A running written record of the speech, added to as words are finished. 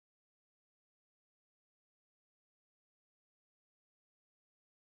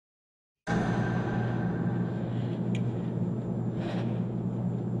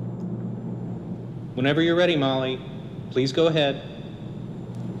Whenever you're ready, Molly, please go ahead.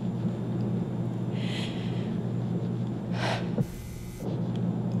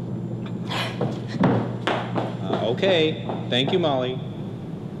 Okay, thank you, Molly.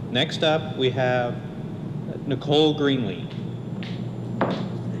 Next up, we have Nicole Greenlee.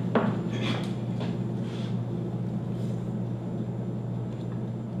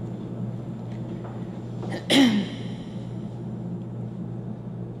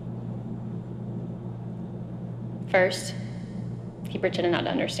 First, he pretended not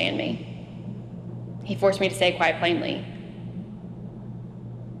to understand me. He forced me to say quite plainly.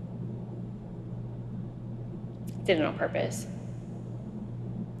 He did it on purpose.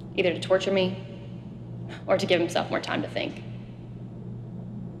 Either to torture me or to give himself more time to think.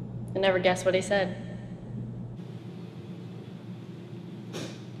 I never guessed what he said.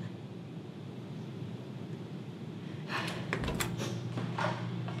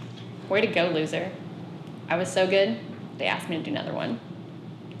 Way to go, loser. I was so good, they asked me to do another one.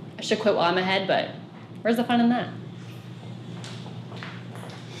 I should quit while I'm ahead, but where's the fun in that?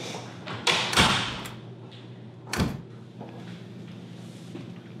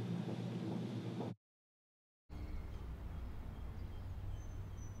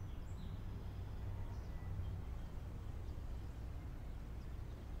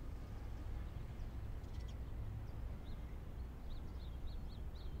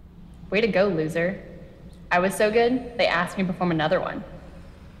 Way to go, loser. I was so good, they asked me to perform another one.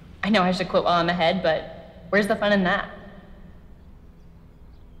 I know I should quit while I'm ahead, but where's the fun in that?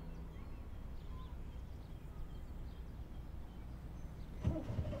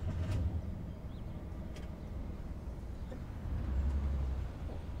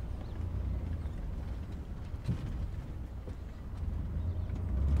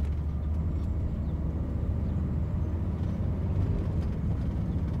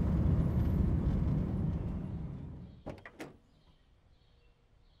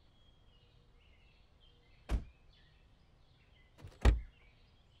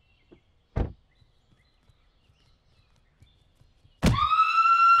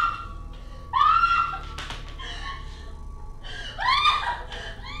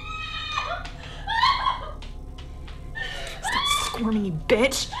 Squirming, you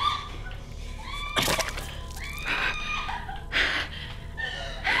bitch!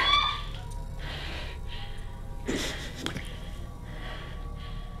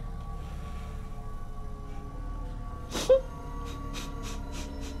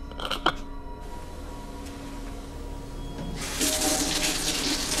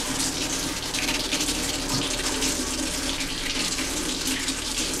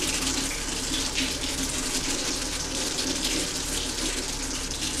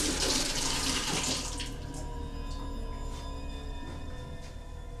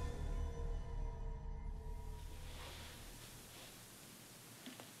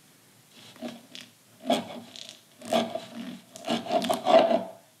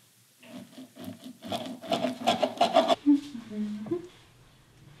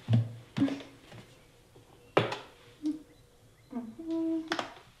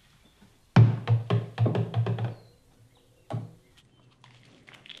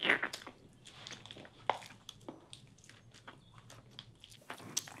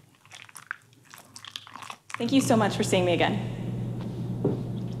 Thank you so much for seeing me again.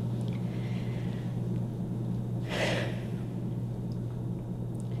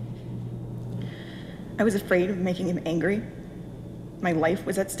 I was afraid of making him angry. My life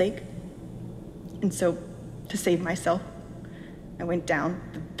was at stake. And so, to save myself, I went down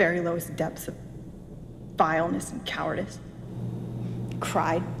the very lowest depths of vileness and cowardice. I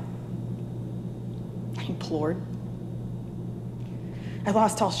cried. I implored. I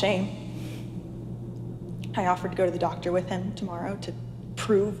lost all shame. I offered to go to the doctor with him tomorrow to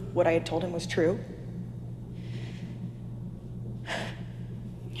prove what I had told him was true.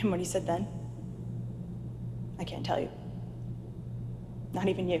 And what he said then, I can't tell you. Not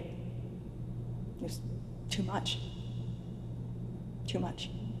even you. It was too much. Too much.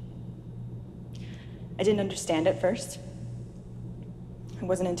 I didn't understand at first. It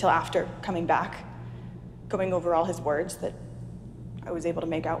wasn't until after coming back, going over all his words, that I was able to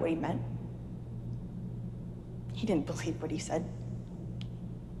make out what he meant. He didn't believe what he said.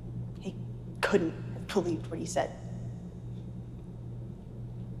 He couldn't have believed what he said.